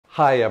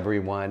Hi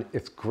everyone,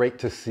 it's great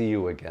to see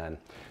you again.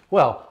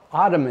 Well,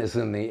 autumn is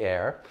in the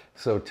air,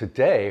 so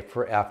today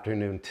for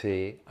afternoon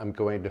tea, I'm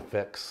going to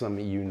fix some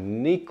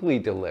uniquely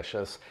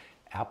delicious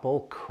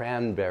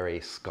apple-cranberry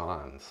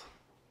scones.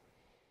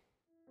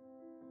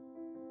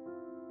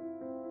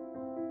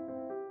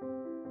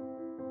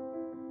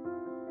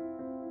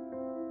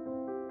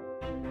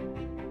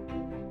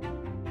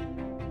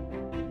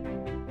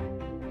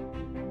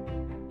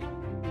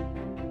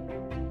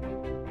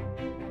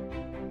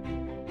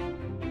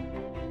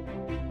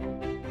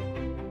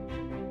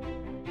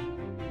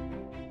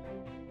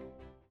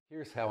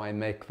 Here's how I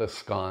make the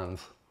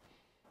scones.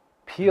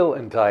 Peel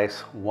and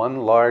dice one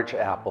large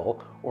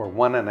apple or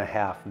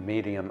 1½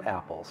 medium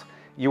apples.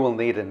 You will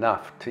need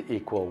enough to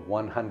equal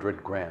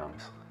 100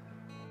 grams.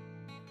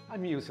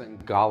 I'm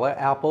using Gala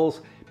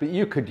apples, but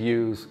you could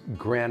use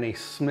Granny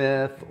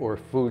Smith or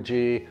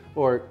Fuji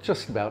or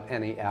just about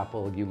any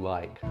apple you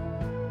like.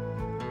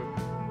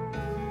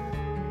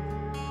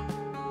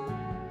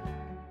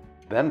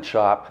 Then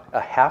chop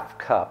a ½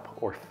 cup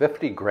or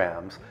 50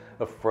 grams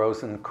of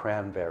frozen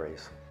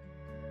cranberries.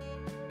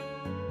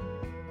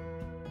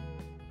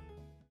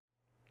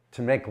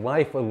 To make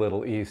life a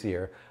little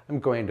easier, I'm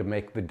going to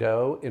make the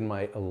dough in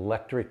my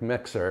electric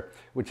mixer,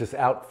 which is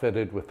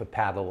outfitted with a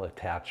paddle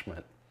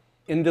attachment.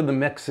 Into the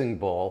mixing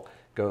bowl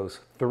goes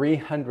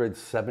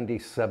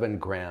 377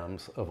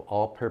 grams of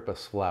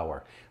all-purpose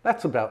flour.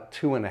 That's about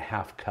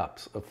 2½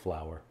 cups of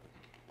flour.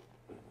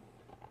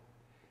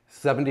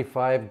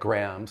 75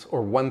 grams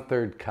or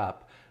 1/3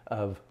 cup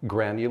of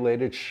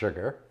granulated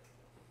sugar.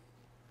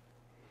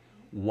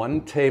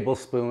 1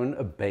 tablespoon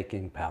of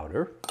baking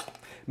powder.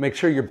 Make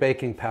sure your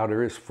baking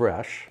powder is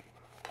fresh.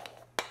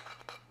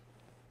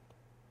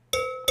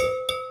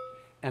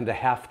 And a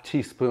 ½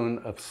 teaspoon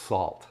of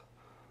salt.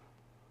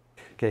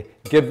 Okay,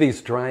 give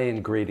these dry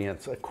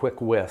ingredients a quick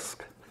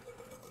whisk.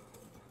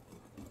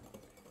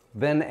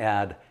 Then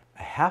add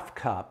a ½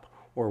 cup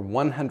or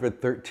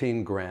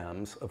 113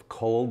 grams of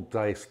cold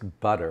diced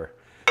butter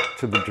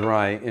to the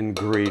dry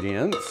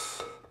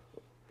ingredients.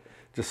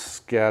 Just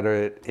scatter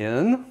it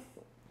in.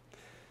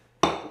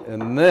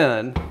 And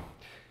then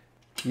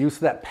use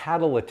that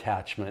paddle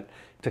attachment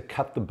to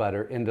cut the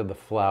butter into the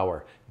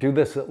flour. Do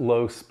this at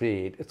low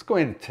speed. It's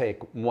going to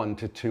take 1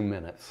 to 2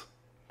 minutes.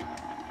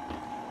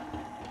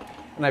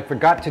 And I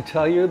forgot to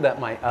tell you that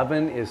my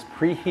oven is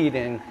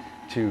preheating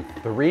to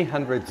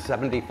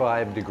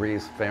 375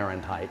 degrees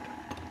Fahrenheit.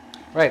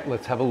 Right,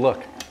 let's have a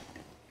look.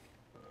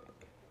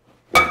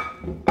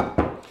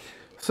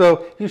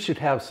 So you should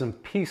have some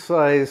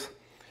pea-sized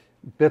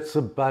bits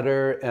of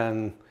butter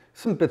and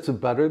some bits of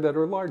butter that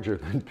are larger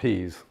than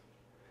peas.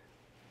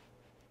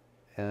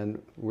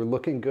 And we're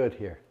looking good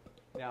here.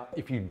 Now,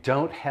 if you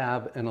don't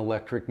have an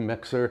electric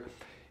mixer,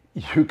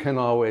 you can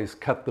always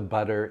cut the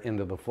butter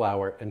into the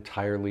flour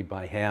entirely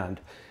by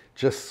hand.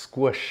 Just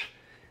squish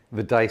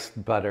the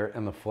diced butter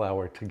and the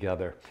flour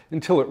together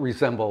until it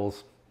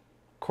resembles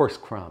coarse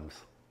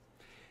crumbs.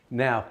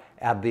 Now,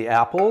 add the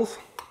apples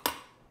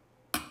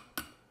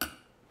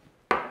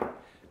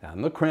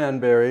and the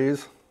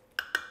cranberries.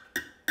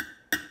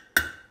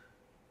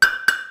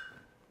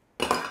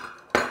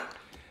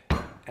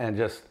 And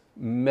just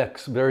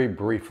mix very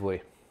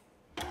briefly.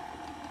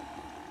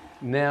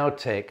 Now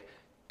take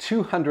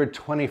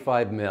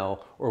 225 ml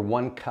or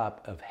 1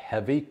 cup of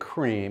heavy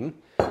cream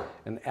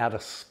and add a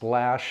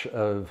splash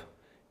of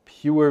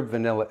pure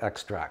vanilla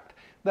extract.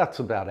 That's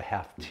about a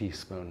 ½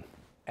 teaspoon.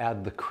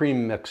 Add the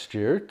cream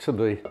mixture to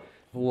the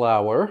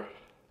flour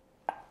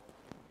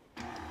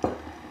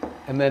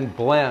and then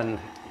blend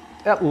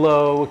at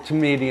low to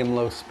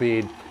medium-low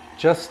speed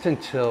just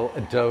until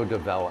a dough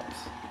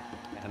develops.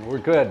 And we're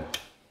good.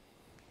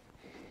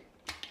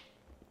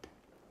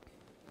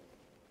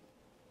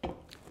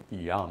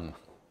 Yum.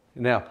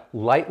 Now,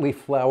 lightly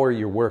flour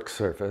your work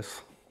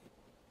surface.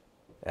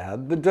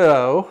 Add the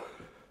dough.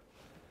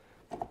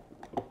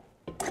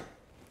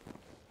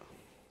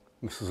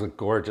 This is a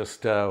gorgeous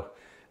dough.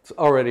 It's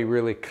already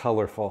really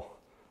colorful.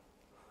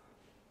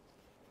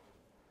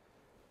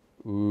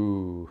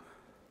 Ooh.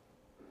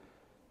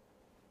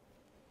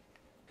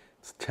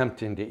 It's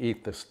tempting to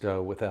eat this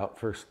dough without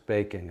first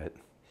baking it.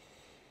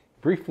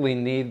 Briefly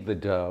knead the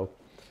dough.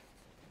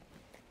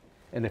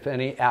 And if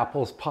any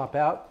apples pop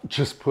out,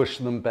 just push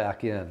them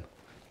back in.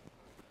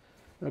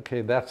 Okay,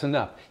 that's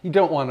enough. You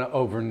don't want to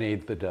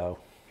over-knead the dough.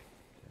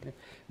 Okay.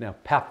 Now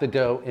pat the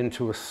dough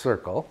into a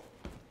circle.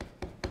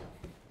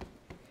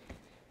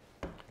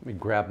 Let me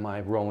grab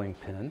my rolling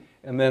pin.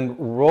 And then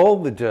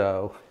roll the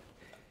dough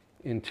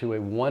into a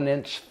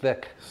 1-inch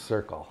thick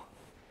circle.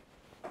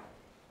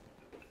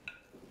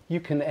 You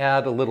can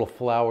add a little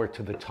flour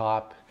to the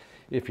top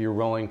if your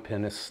rolling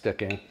pin is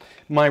sticking.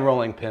 My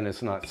rolling pin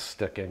is not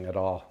sticking at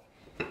all.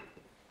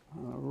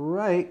 All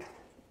right.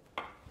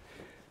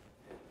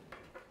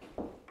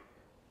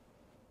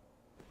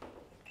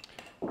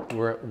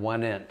 We're at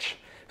 1 inch.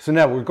 So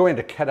now we're going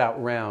to cut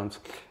out rounds,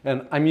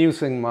 and I'm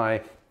using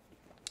my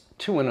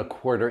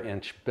 2¼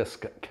 inch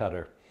biscuit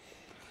cutter.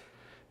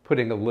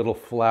 Putting a little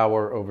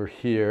flour over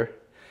here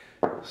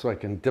So I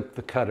can dip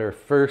the cutter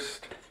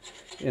first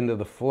into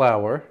the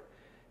flour,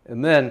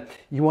 and then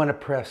you want to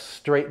press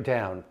straight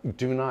down.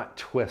 Do not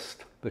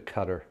twist the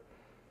cutter.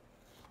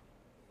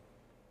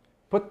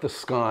 Put the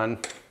scone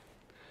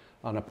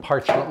on a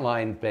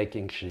parchment-lined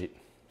baking sheet.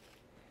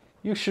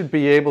 You should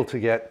be able to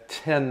get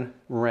 10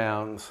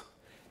 rounds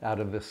out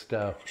of this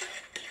dough.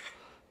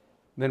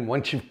 Then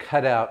once you've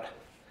cut out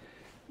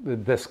the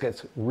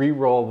biscuits,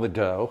 re-roll the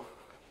dough.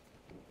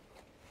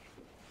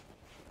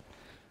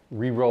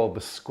 Re-roll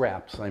the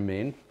scraps, I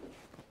mean.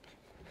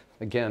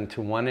 Again,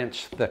 to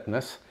 1-inch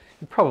thickness.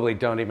 You probably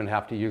don't even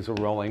have to use a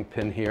rolling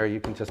pin here. You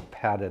can just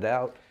pat it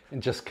out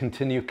and just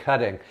continue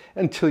cutting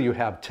until you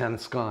have 10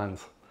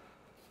 scones.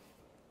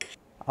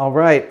 All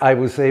right, I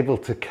was able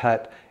to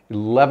cut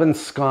 11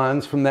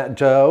 scones from that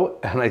dough,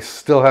 and I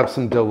still have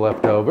some dough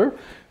left over,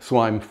 so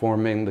I'm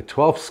forming the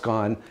 12th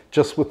scone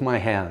just with my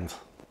hands.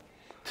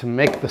 To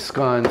make the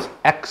scones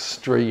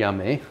extra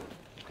yummy,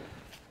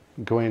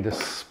 I'm going to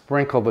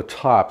sprinkle the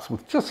tops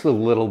with just a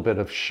little bit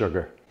of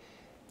sugar.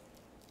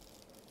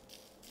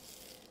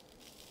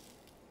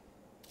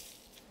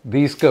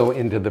 These go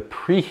into the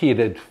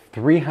preheated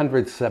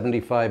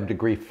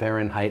 375-degree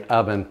Fahrenheit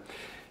oven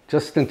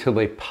just until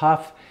they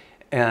puff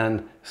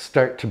and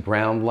start to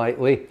brown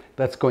lightly.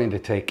 That's going to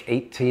take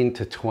 18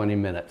 to 20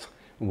 minutes.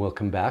 And we'll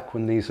come back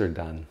when these are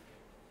done.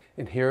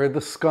 And here are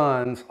the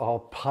scones, all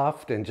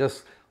puffed and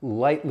just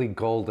lightly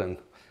golden.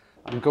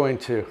 I'm going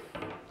to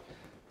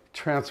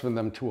transfer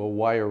them to a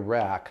wire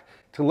rack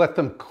to let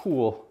them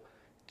cool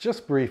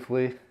just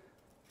briefly.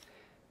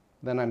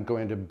 Then I'm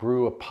going to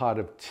brew a pot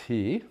of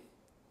tea.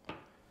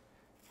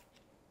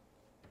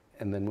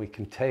 And then we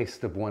can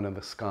taste of one of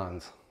the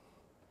scones.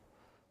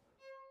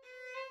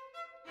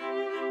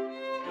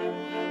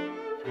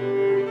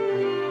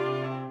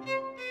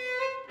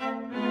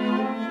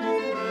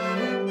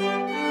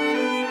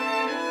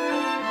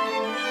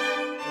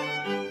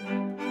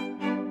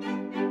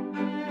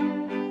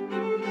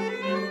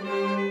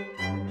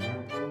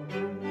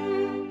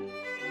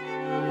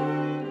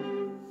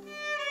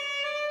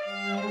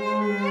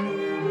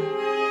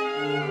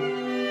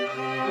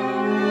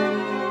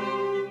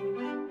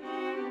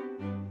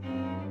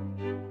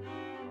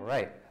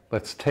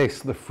 Let's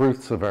taste the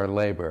fruits of our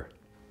labor.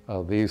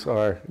 Oh, these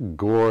are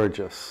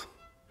gorgeous.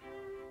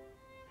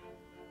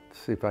 Let's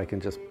see if I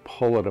can just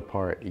pull it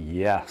apart.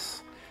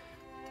 Yes.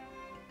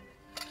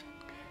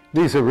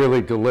 These are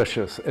really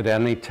delicious at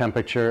any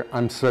temperature.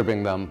 I'm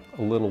serving them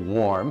a little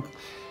warm.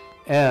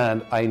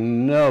 And I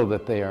know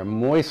that they are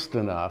moist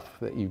enough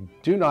that you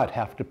do not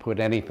have to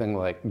put anything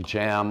like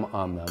jam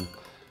on them.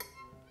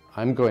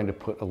 I'm going to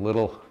put a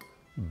little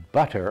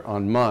butter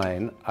on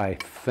mine, I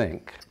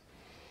think.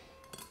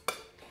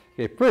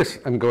 Okay, first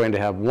I'm going to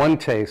have one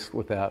taste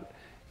without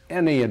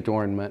any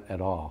adornment at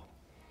all.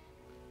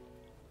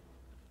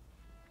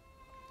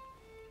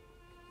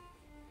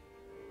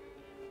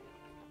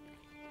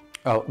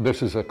 Oh,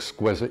 this is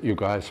exquisite, you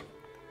guys.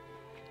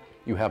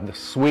 You have the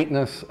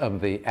sweetness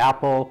of the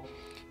apple,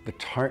 the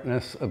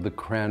tartness of the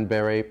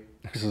cranberry.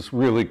 This is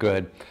really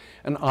good.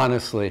 And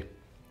honestly,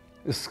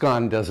 this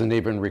scone doesn't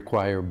even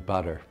require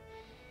butter.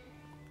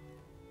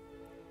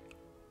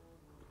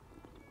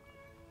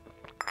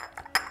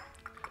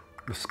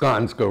 The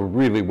scones go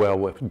really well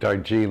with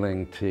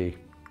Darjeeling tea.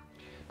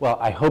 Well,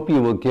 I hope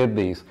you will give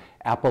these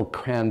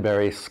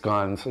apple-cranberry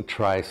scones a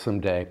try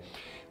someday.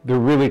 They're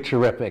really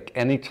terrific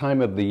any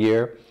time of the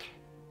year,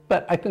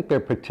 but I think they're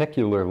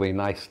particularly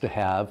nice to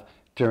have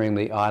during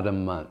the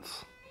autumn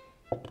months.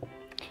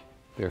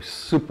 They're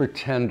super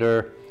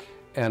tender,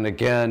 and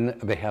again,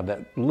 they have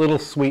that little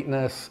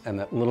sweetness and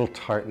that little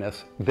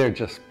tartness. They're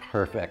just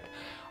perfect.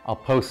 I'll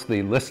post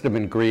the list of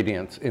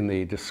ingredients in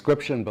the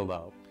description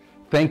below.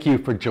 Thank you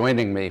for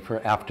joining me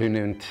for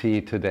afternoon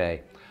tea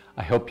today.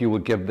 I hope you will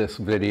give this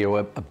video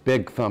a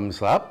big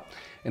thumbs up,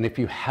 and if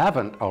you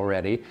haven't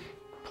already,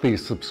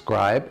 please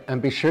subscribe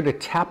and be sure to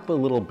tap the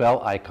little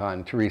bell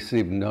icon to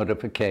receive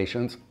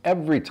notifications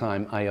every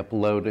time I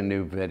upload a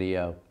new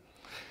video.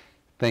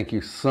 Thank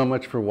you so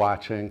much for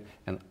watching,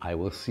 and I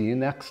will see you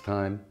next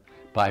time.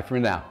 Bye for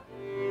now.